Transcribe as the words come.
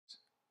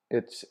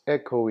It's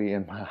echoey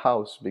in my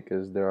house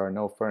because there are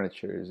no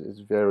furnitures. It's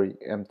very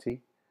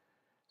empty.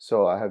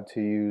 So I have to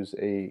use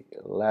a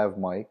lav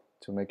mic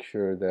to make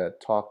sure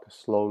that talk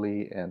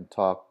slowly and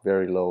talk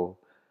very low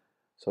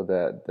so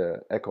that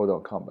the echo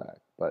don't come back.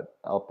 But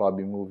I'll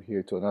probably move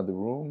here to another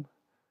room.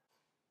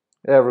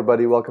 Hey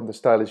everybody, welcome to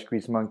Stylish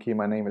Grease Monkey.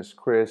 My name is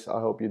Chris.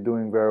 I hope you're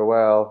doing very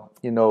well.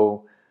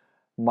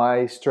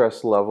 My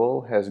stress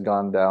level has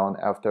gone down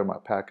after my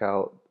pack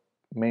out,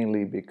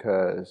 mainly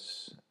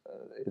because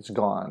it's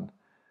gone.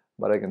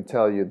 But I can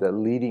tell you that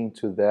leading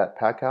to that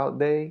pack out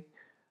day,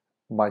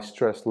 my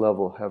stress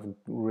level have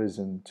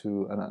risen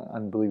to an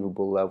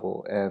unbelievable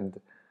level, and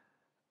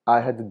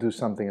I had to do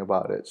something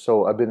about it.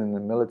 So I've been in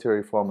the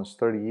military for almost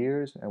 30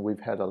 years, and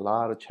we've had a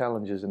lot of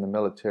challenges in the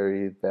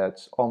military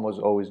that's almost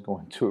always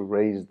going to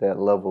raise that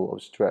level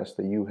of stress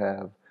that you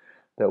have,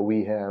 that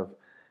we have.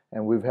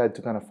 And we've had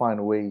to kind of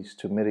find ways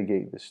to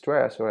mitigate the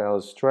stress, or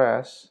else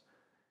stress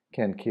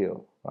can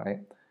kill,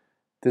 right?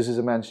 This is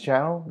a men's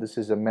channel. This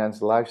is a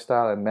men's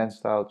lifestyle and men's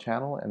style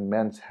channel, and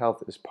men's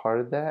health is part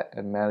of that,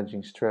 and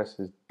managing stress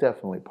is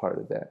definitely part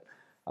of that.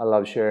 I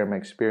love sharing my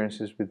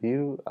experiences with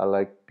you. I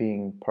like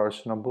being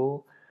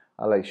personable.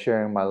 I like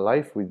sharing my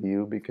life with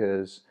you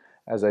because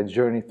as I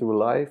journey through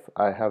life,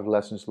 I have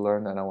lessons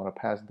learned that I want to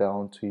pass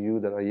down to you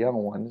that are young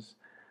ones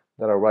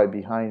that are right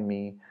behind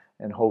me,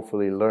 and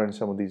hopefully learn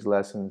some of these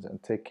lessons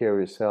and take care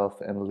of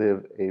yourself and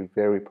live a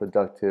very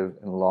productive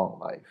and long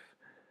life.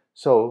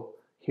 So,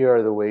 here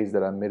are the ways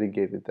that I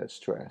mitigated that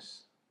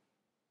stress.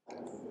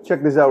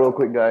 Check this out real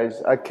quick,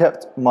 guys. I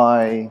kept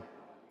my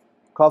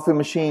coffee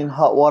machine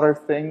hot water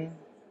thing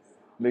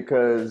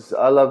because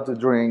I love to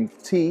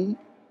drink tea.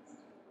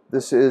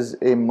 This is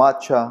a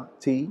matcha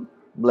tea,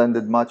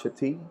 blended matcha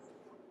tea.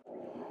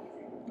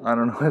 I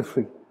don't know if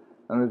we, I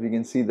don't know if you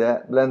can see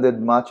that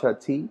blended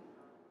matcha tea.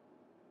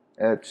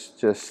 It's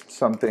just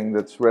something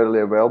that's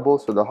readily available.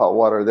 So the hot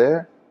water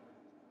there,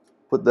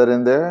 put that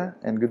in there,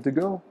 and good to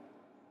go.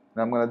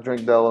 And I'm gonna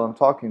drink that while I'm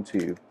talking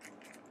to you.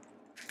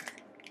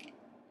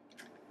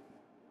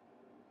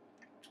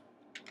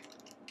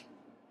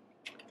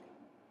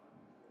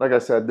 Like I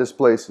said, this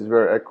place is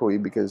very echoey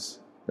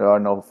because there are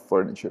no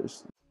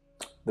furnitures.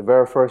 The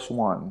very first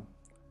one,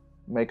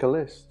 make a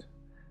list.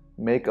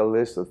 Make a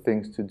list of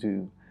things to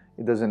do.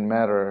 It doesn't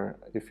matter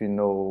if you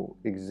know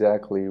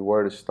exactly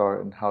where to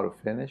start and how to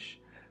finish.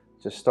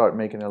 Just start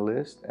making a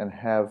list and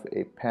have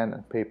a pen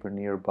and paper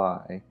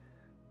nearby,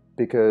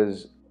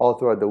 because all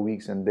throughout the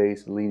weeks and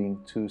days leading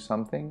to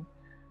something,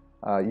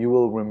 you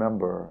will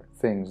remember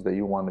things that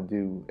you want to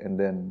do, and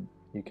then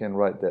you can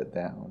write that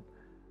down.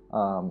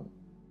 Um,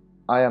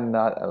 I am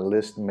not a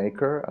list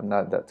maker. I'm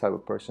not that type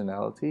of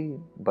personality,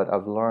 but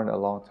I've learned a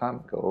long time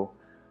ago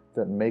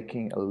that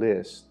making a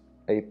list,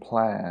 a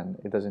plan,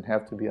 it doesn't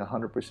have to be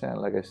 100%.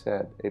 Like I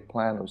said, a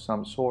plan of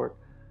some sort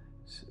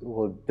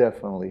will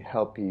definitely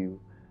help you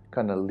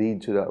kind of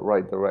lead to that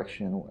right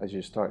direction as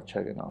you start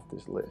checking off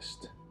this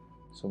list.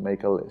 So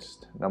make a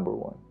list, number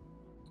one.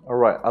 All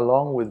right,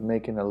 along with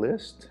making a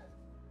list,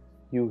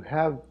 you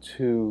have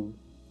to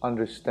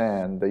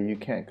understand that you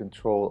can't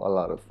control a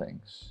lot of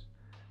things.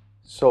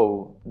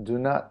 So do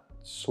not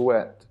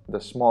sweat the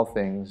small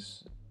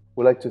things.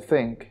 We like to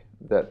think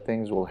that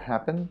things will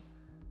happen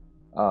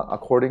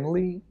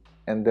accordingly,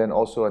 and then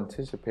also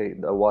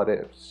anticipate the what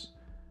ifs.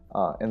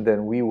 And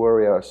then we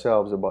worry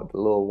ourselves about the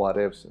little what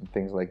ifs and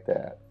things like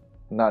that,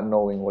 not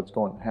knowing what's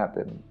going to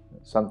happen.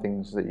 Some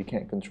things that you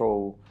can't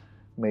control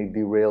may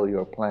derail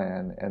your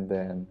plan, and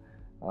then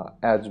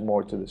adds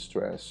more to the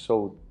stress.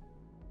 So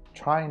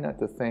try not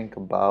to think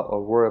about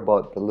or worry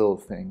about the little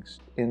things.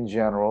 In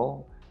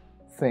general,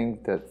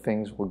 think that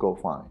things will go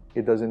fine.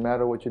 It doesn't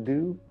matter what you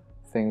do,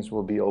 things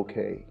will be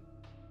okay.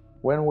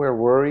 When we're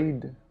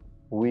worried,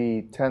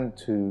 we tend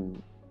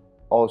to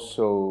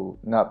also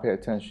not pay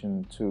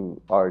attention to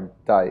our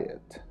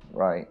diet,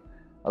 right?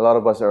 A lot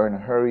of us are in a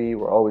hurry,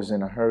 we're always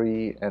in a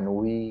hurry, and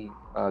we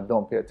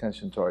don't pay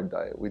attention to our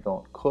diet. We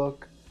don't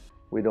cook,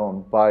 we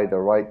don't buy the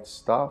right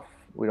stuff,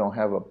 we don't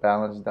have a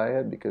balanced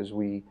diet because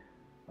we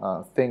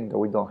think that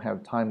we don't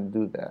have time to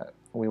do that.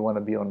 We want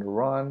to be on the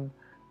run,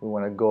 we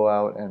want to go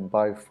out and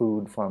buy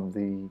food from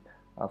the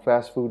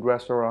fast food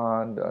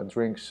restaurant,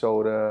 drink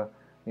soda,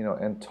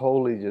 and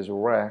totally just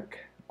wreck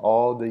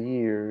all the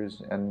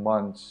years and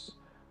months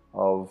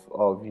of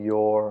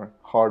your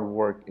hard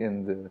work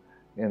in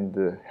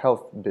the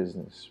health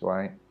business,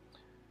 right?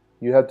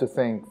 You have to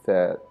think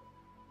that,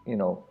 you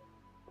know,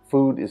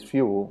 food is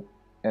fuel,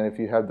 and if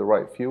you have the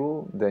right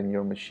fuel, then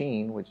your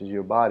machine, which is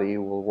your body,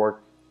 will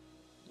work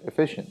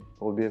efficient.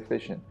 It will be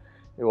efficient.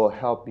 It will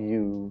help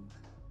you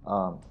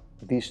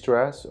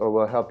de-stress, or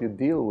will help you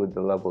deal with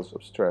the levels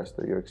of stress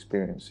that you're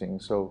experiencing.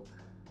 So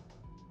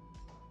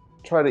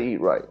try to eat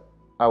right.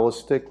 I will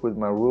stick with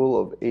my rule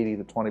of 80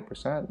 to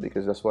 20%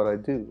 because that's what I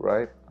do,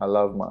 right? I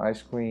love my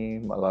ice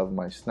cream, I love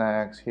my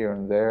snacks here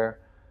and there,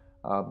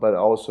 but I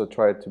also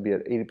try to be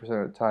at 80%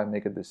 of the time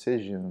make a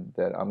decision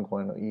that I'm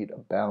going to eat a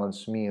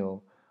balanced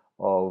meal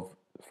of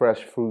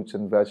fresh fruits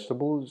and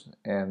vegetables.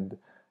 And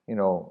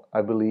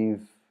I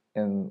believe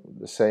in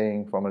the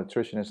saying from a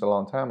nutritionist a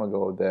long time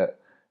ago that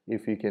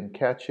if you can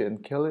catch it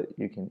and kill it,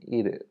 you can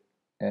eat it.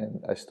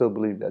 And I still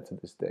believe that to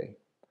this day.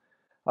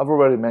 I've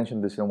already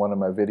mentioned this in one of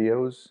my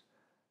videos.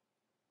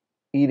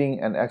 Eating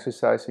and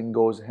exercising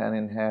goes hand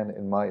in hand,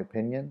 in my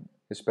opinion,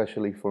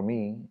 especially for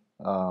me.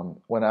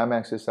 When I'm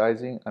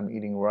exercising, I'm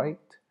eating right.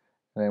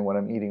 And then when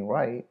I'm eating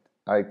right,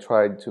 I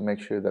try to make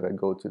sure that I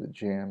go to the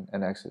gym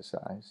and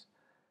exercise.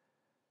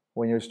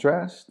 When you're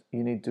stressed,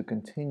 you need to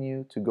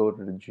continue to go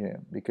to the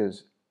gym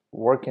because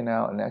working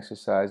out and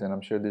exercise, and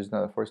I'm sure this is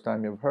not the first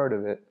time you've heard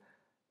of it,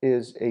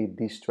 is a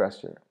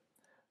de-stressor.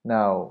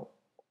 Now,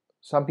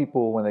 some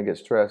people, when they get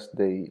stressed,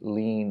 they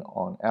lean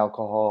on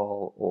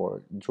alcohol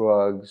or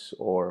drugs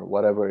or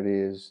whatever it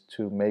is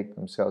to make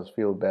themselves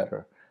feel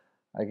better.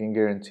 I can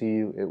guarantee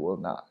you it will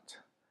not.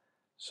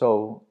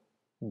 So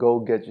go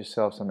get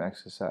yourself some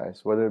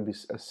exercise, whether it be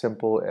as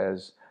simple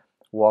as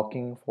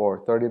walking for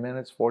 30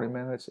 minutes, 40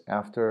 minutes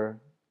after,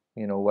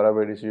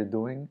 whatever it is you're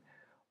doing,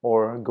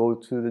 or go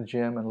to the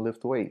gym and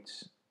lift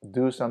weights.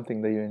 Do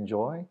something that you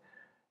enjoy.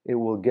 It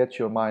will get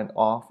your mind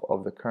off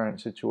of the current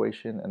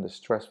situation and the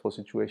stressful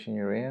situation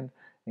you're in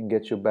and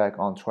get you back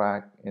on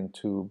track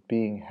into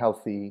being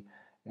healthy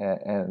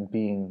and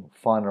being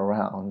fun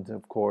around,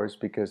 of course,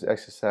 because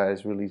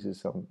exercise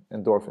releases some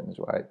endorphins,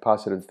 right?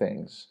 Positive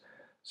things.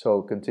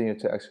 So continue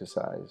to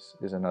exercise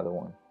is another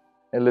one.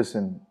 And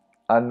listen,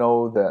 I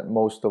know that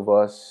most of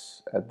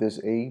us at this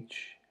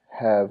age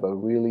have a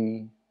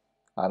really,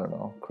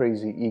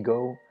 crazy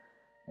ego.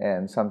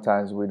 And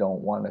sometimes we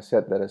don't want to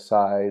set that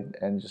aside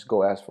and just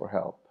go ask for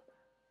help.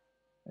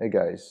 Hey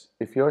guys,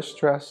 if you're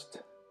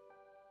stressed,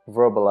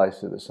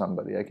 verbalize it to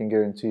somebody. I can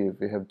guarantee you, if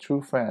you have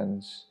true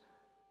friends,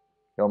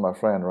 you're my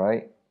friend,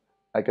 right?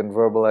 I can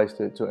verbalize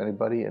it to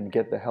anybody and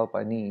get the help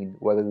I need,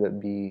 whether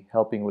that be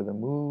helping with a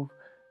move,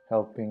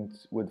 helping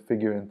with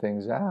figuring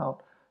things out,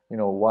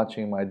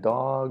 watching my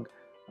dog,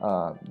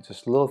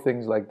 just little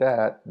things like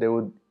that.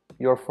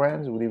 Your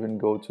friends would even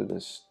go to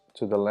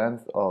the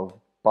length of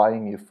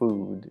buying you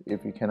food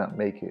if you cannot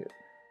make it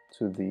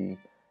to the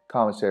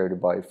commissary to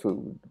buy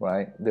food,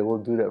 right? They will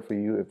do that for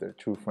you if they're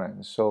true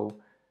friends. So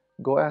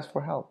go ask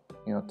for help.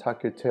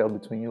 Tuck your tail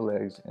between your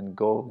legs and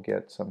go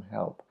get some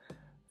help.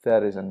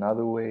 That is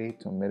another way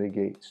to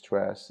mitigate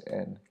stress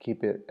and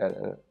keep it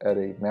at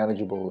a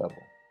manageable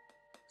level.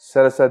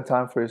 Set aside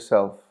time for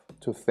yourself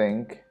to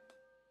think,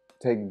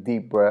 take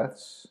deep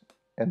breaths,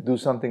 and do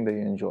something that you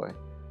enjoy.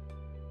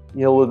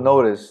 You will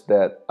notice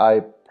that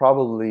I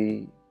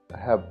probably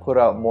have put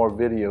out more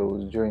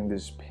videos during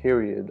this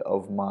period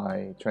of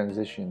my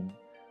transition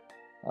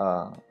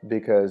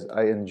because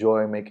I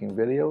enjoy making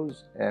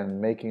videos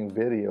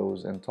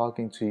and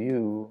talking to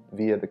you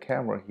via the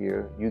camera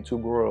here,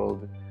 YouTube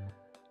world,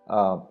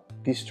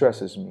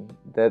 de-stresses me.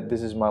 That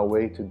this is my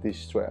way to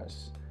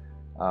de-stress.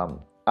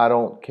 I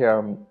don't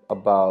care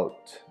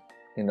about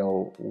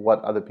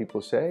what other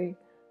people say.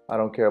 I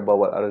don't care about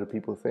what other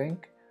people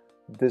think.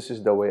 This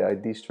is the way I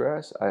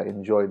de-stress. I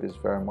enjoy this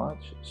very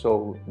much.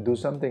 So do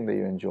something that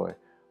you enjoy.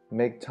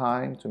 Make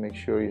time to make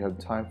sure you have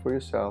time for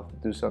yourself.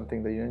 Do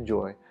something that you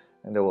enjoy,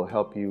 and that will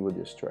help you with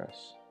your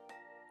stress.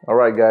 All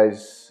right,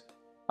 guys.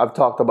 I've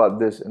talked about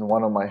this in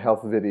one of my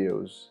health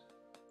videos.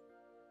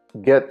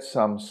 Get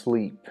some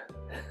sleep.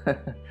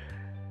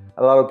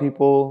 A lot of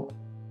people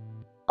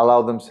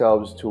allow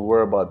themselves to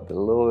worry about the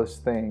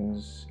littlest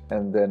things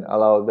and then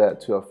allow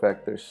that to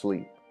affect their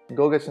sleep.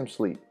 Go get some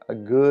sleep. A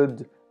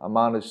good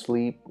amount of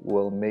sleep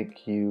will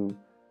make you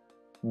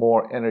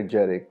more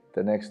energetic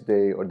the next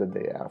day or the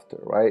day after,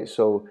 right?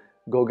 So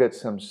go get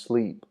some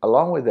sleep.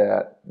 Along with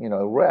that,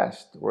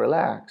 rest,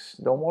 relax.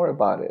 Don't worry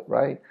about it,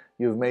 right?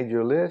 You've made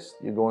your list.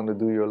 You're going to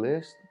do your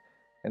list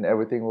and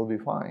everything will be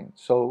fine.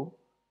 So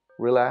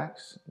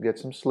relax, get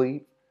some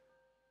sleep,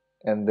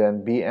 and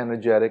then be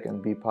energetic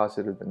and be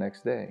positive the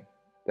next day.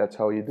 That's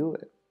how you do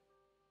it.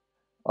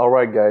 All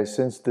right, guys,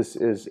 since this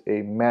is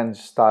a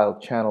men's style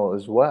channel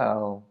as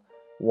well,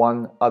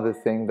 one other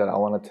thing that I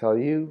want to tell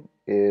you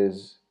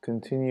is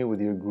continue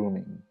with your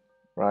grooming,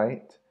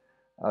 right?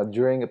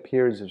 During a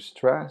periods of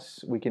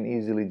stress, we can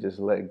easily just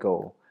let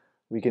go.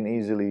 We can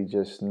easily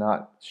just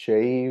not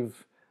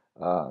shave,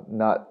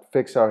 not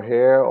fix our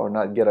hair or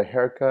not get a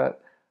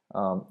haircut,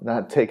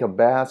 not take a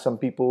bath. Some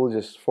people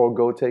just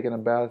forego taking a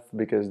bath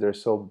because they're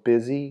so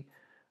busy.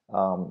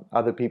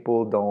 Other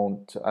people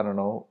don't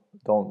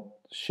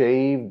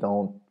shave,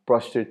 don't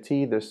brush their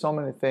teeth. There's so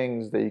many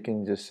things that you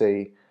can just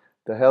say,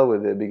 the hell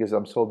with it, because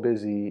I'm so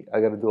busy.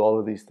 I got to do all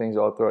of these things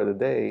all throughout the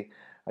day.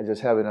 I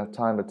just have enough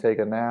time to take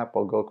a nap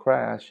or go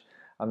crash.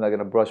 I'm not going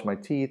to brush my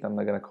teeth. I'm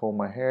not going to comb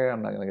my hair.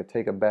 I'm not going to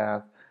take a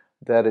bath.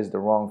 That is the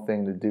wrong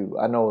thing to do.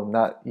 I know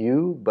not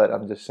you, but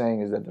I'm just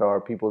saying is that there are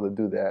people that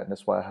do that, and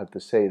that's why I have to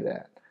say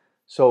that.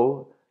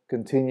 So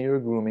continue your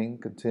grooming,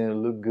 continue to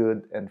look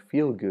good and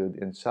feel good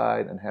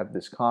inside, and have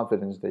this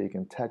confidence that you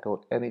can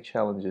tackle any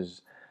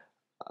challenges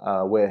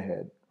way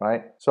ahead,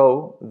 right?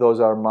 So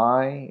those are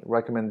my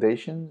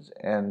recommendations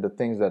and the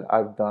things that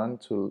I've done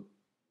to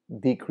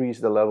decrease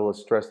the level of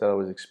stress that I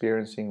was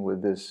experiencing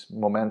with this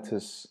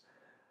momentous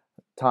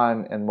time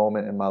and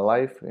moment in my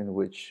life in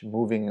which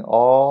moving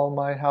all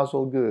my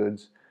household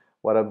goods,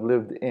 what I've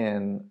lived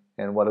in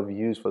and what I've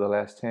used for the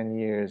last 10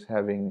 years,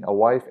 having a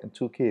wife and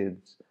 2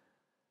 kids,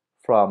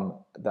 from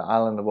the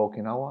island of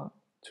Okinawa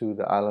to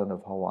the island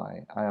of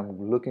Hawaii. I am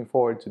looking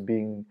forward to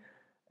being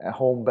at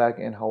home back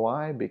in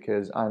Hawaii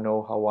because I know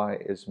Hawaii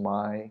is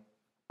my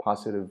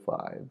positive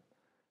vibe.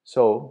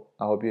 So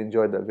I hope you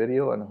enjoyed that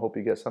video and I hope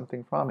you get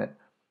something from it.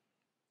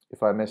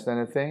 If I missed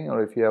anything,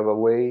 or if you have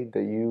a way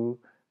that you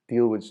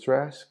deal with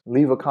stress,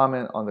 leave a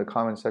comment on the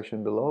comment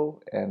section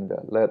below and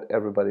let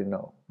everybody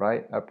know,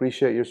 right? I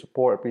appreciate your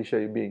support. I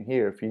appreciate you being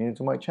here. If you're new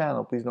to my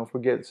channel, please don't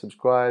forget to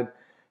subscribe,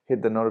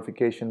 hit the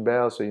notification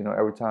bell so you know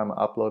every time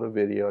I upload a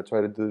video. I try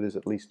to do this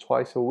at least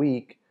twice a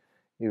week,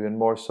 even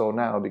more so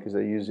now because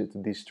I use it to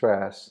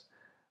de-stress,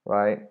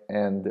 right?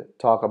 And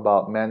talk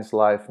about men's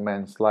life,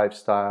 men's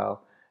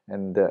lifestyle,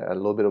 and a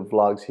little bit of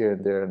vlogs here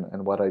and there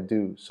and what I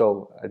do. So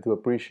I do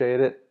appreciate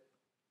it.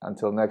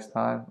 Until next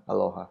time,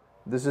 aloha.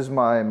 This is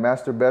my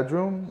master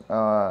bedroom.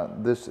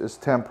 This is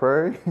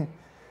temporary.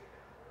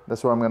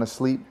 That's where I'm gonna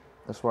sleep.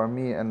 That's where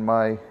me and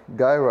my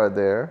guy right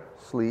there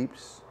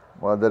sleeps.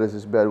 Well, that is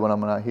his bed when I'm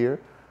not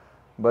here.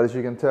 But as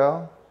you can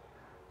tell,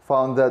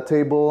 found that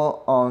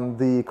table on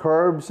the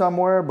curb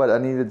somewhere, but I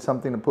needed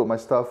something to put my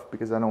stuff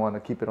because I don't want to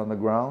keep it on the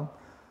ground.